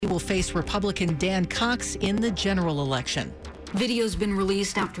will face Republican Dan Cox in the general election. Video's been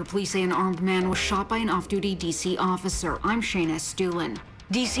released after police say an armed man was shot by an off-duty D.C. officer. I'm Shayna Stulin.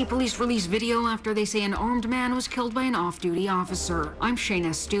 D.C. police released video after they say an armed man was killed by an off-duty officer. I'm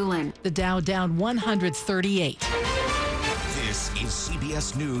Shayna Stulin. The Dow down 138. This is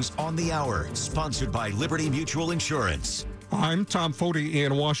CBS News on the Hour, sponsored by Liberty Mutual Insurance. I'm Tom Foti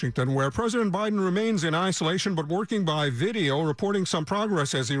in Washington, where President Biden remains in isolation but working by video, reporting some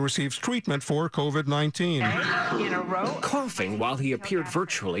progress as he receives treatment for COVID-19. In a row. Coughing while he appeared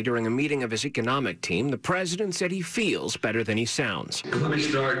virtually during a meeting of his economic team, the president said he feels better than he sounds. Let me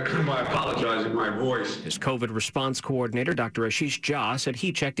start by apologizing my voice. His COVID response coordinator, Dr. Ashish Jha, said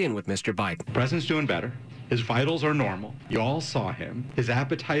he checked in with Mr. Biden. The president's doing better. His vitals are normal. You all saw him. His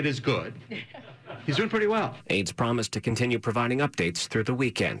appetite is good. He's doing pretty well. Aides promised to continue providing updates through the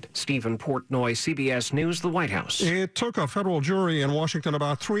weekend. Stephen Portnoy, CBS News, the White House. It took a federal jury in Washington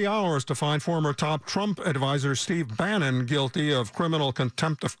about 3 hours to find former top Trump advisor Steve Bannon guilty of criminal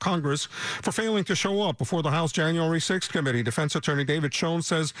contempt of Congress for failing to show up before the House January 6th committee. Defense attorney David Schoen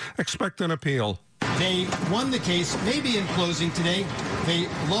says expect an appeal. They won the case, maybe in closing today. They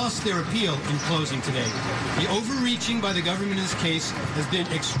lost their appeal in closing today. The overreaching by the government in this case has been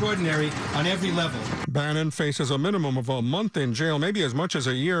extraordinary on every level. Bannon faces a minimum of a month in jail, maybe as much as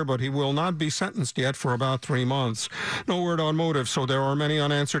a year, but he will not be sentenced yet for about 3 months. No word on motive, so there are many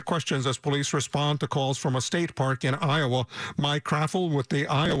unanswered questions as police respond to calls from a state park in Iowa. Mike Craffle with the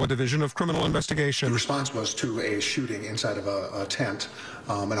Iowa Division of Criminal Investigation. The response was to a shooting inside of a tent.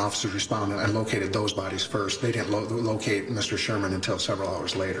 And officers responded and located those bodies first. They didn't locate Mr. Sherman until several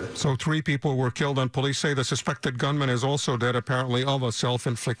hours later. So 3 people were killed, and police say the suspected gunman is also dead, apparently of a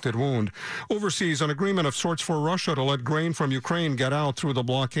self-inflicted wound. Overseas, an agreement of sorts for Russia to let grain from Ukraine get out through the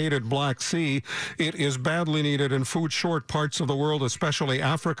blockaded Black Sea. It is badly needed in food-short parts of the world, especially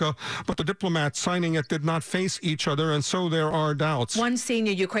Africa. But the diplomats signing it did not face each other, and so there are doubts. One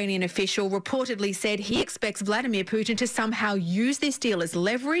senior Ukrainian official reportedly said he expects Vladimir Putin to somehow use this deal as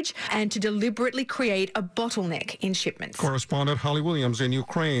leverage and to deliberately create a bottleneck in shipments. Correspondent Holly Williams in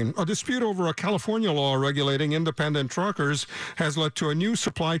Ukraine. A dispute over a California law regulating independent truckers has led to a new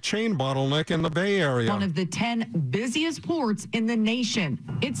supply chain bottleneck in the Bay Area. One of the 10 busiest ports in the nation.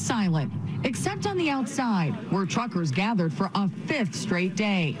 It's silent, except on the outside, where truckers gathered for a 5th straight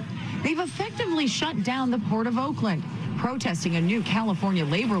day. They've effectively shut down the Port of Oakland, protesting a new California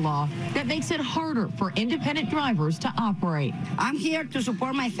labor law that makes it harder for independent drivers to operate. I'm here to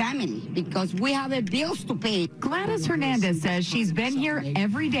support my family because we have bills to pay. Gladys Hernandez says she's been here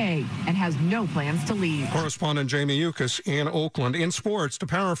every day and has no plans to leave. Correspondent Jamie Yukas in Oakland. In sports, to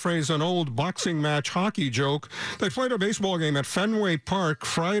paraphrase an old boxing match hockey joke, they played a baseball game at Fenway Park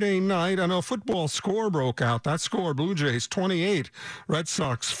Friday night and a football score broke out. That score, Blue Jays 28, Red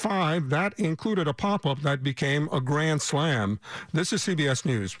Sox 5. That included a pop-up that became a grand slam. This is CBS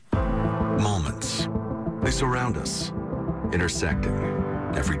News. Moments. They surround us, intersecting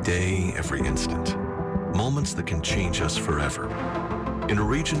every day, every instant. Moments that can change us forever. In a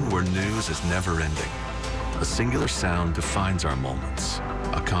region where news is never ending, a singular sound defines our moments.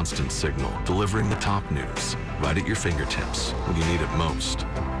 A constant signal delivering the top news right at your fingertips when you need it most.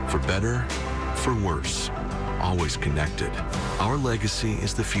 For better, for worse. Always connected. Our legacy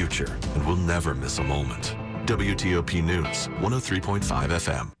is the future, and we'll never miss a moment. WTOP News, 103.5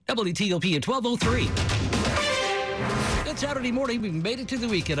 FM. WTOP at 12:03. Good Saturday morning. We've made it to the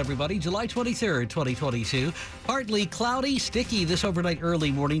weekend, everybody. July 23rd, 2022. Partly cloudy, sticky this overnight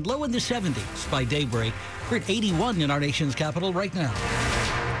early morning. Low in the 70s by daybreak. We're at 81 in our nation's capital right now.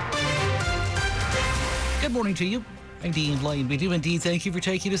 Good morning to you. I'm Dean Blaine. We do indeed thank you for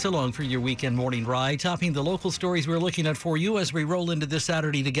taking us along for your weekend morning ride, topping the local stories we're looking at for you as we roll into this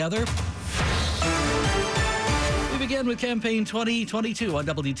Saturday together. We begin with Campaign 2022 on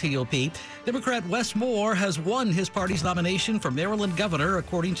WTOP. Democrat Wes Moore has won his party's nomination for Maryland governor,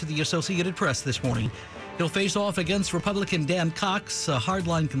 according to the Associated Press this morning. He'll face off against Republican Dan Cox, a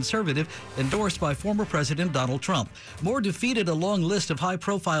hardline conservative endorsed by former President Donald Trump. Moore defeated a long list of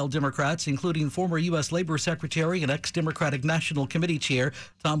high-profile Democrats, including former U.S. Labor Secretary and ex-Democratic National Committee Chair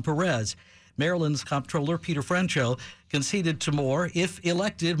Tom Perez. Maryland's Comptroller Peter Franchot conceded to Moore. If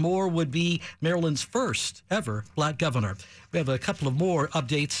elected, Moore would be Maryland's first ever black governor. We have a couple of more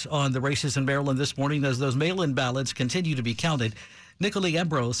updates on the races in Maryland this morning as those mail-in ballots continue to be counted. Nicole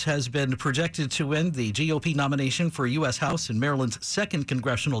Ambrose has been projected to win the GOP nomination for U.S. House in Maryland's 2nd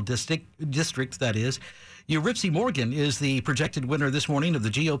Congressional District, that is. Eurypsie Morgan is the projected winner this morning of the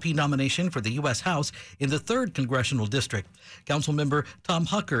GOP nomination for the U.S. House in the 3rd Congressional District. Councilmember Tom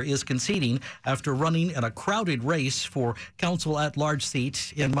Hucker is conceding after running in a crowded race for council at-large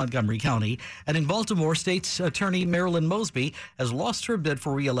seat in Montgomery County. And in Baltimore, State's Attorney Marilyn Mosby has lost her bid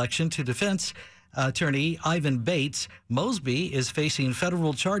for re-election to defense attorney Ivan Bates. Mosby is facing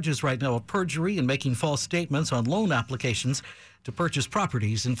federal charges right now of perjury and making false statements on loan applications to purchase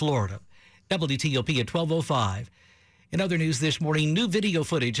properties in Florida. WTOP at 12:05. In other news this morning, new video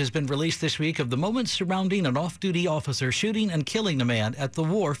footage has been released this week of the moments surrounding an off-duty officer shooting and killing a man at the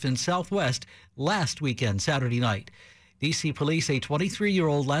wharf in Southwest last weekend, Saturday night. D.C. police say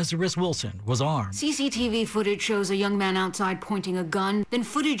 23-year-old Lazarus Wilson was armed. CCTV footage shows a young man outside pointing a gun. Then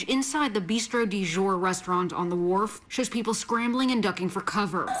footage inside the Bistro du Jour restaurant on the wharf shows people scrambling and ducking for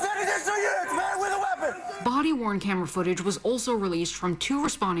cover. Body-worn camera footage was also released from 2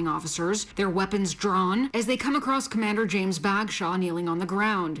 responding officers, their weapons drawn, as they come across Commander James Bagshaw kneeling on the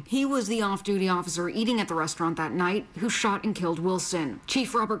ground. He was the off-duty officer eating at the restaurant that night who shot and killed Wilson.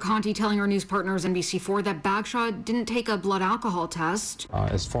 Chief Robert Conti telling our news partners NBC4 that Bagshaw didn't take a blood alcohol test.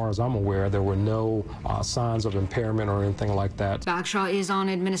 As far as I'm aware, there were no signs of impairment or anything like that. Bagshaw is on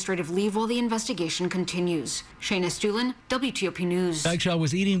administrative leave while the investigation continues. Shayna Stulin, WTOP News. Bagshaw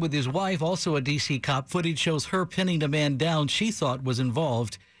was eating with his wife, also a D.C. cop. Footage shows her pinning a man down she thought was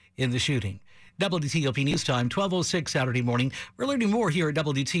involved in the shooting. WTOP News Time, 12:06 Saturday morning. We're learning more here at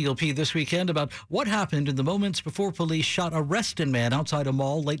WTOP this weekend about what happened in the moments before police shot a Reston man outside a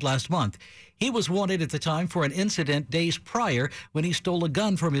mall late last month. He was wanted at the time for an incident days prior when he stole a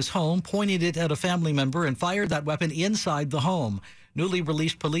gun from his home, pointed it at a family member, and fired that weapon inside the home. Newly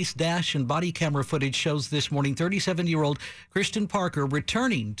released police dash and body camera footage shows this morning 37-year-old Christian Parker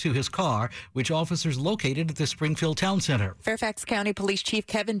returning to his car, which officers located at the Springfield Town Center. Fairfax County Police Chief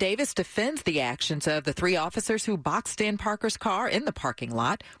Kevin Davis defends the actions of the 3 officers who boxed in Parker's car in the parking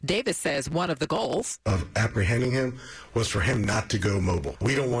lot. Davis says one of the goals of apprehending him was for him not to go mobile.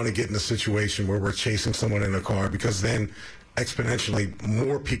 We don't want to get in a situation where we're chasing someone in a car, because then exponentially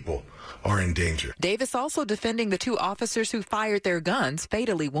more people are in danger. Davis also defending the 2 officers who fired their guns,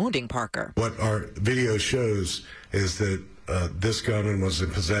 fatally wounding Parker. What our video shows is that this gunman was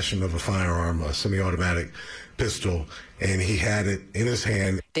in possession of a firearm, a semi-automatic pistol, and he had it in his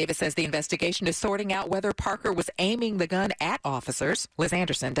hand. Davis says the investigation is sorting out whether Parker was aiming the gun at officers. Liz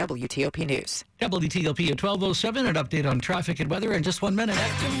Anderson, WTOP News. WTOP at 12:07, an update on traffic and weather in just 1 minute.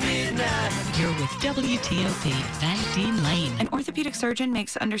 You're with WTOP, Van Dean Lane. An orthopedic surgeon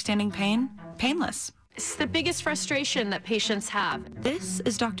makes understanding pain painless. It's the biggest frustration that patients have. This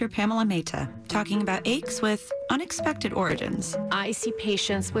is Dr. Pamela Mehta talking about aches with unexpected origins. I see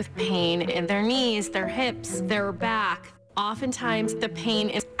patients with pain in their knees, their hips, their back. Oftentimes, the pain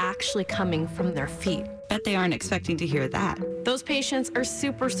is actually coming from their feet. Bet they aren't expecting to hear that. Those patients are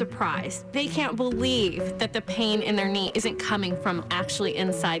super surprised. They can't believe that the pain in their knee isn't coming from actually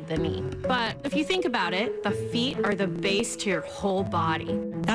inside the knee. But if you think about it, the feet are the base to your whole body.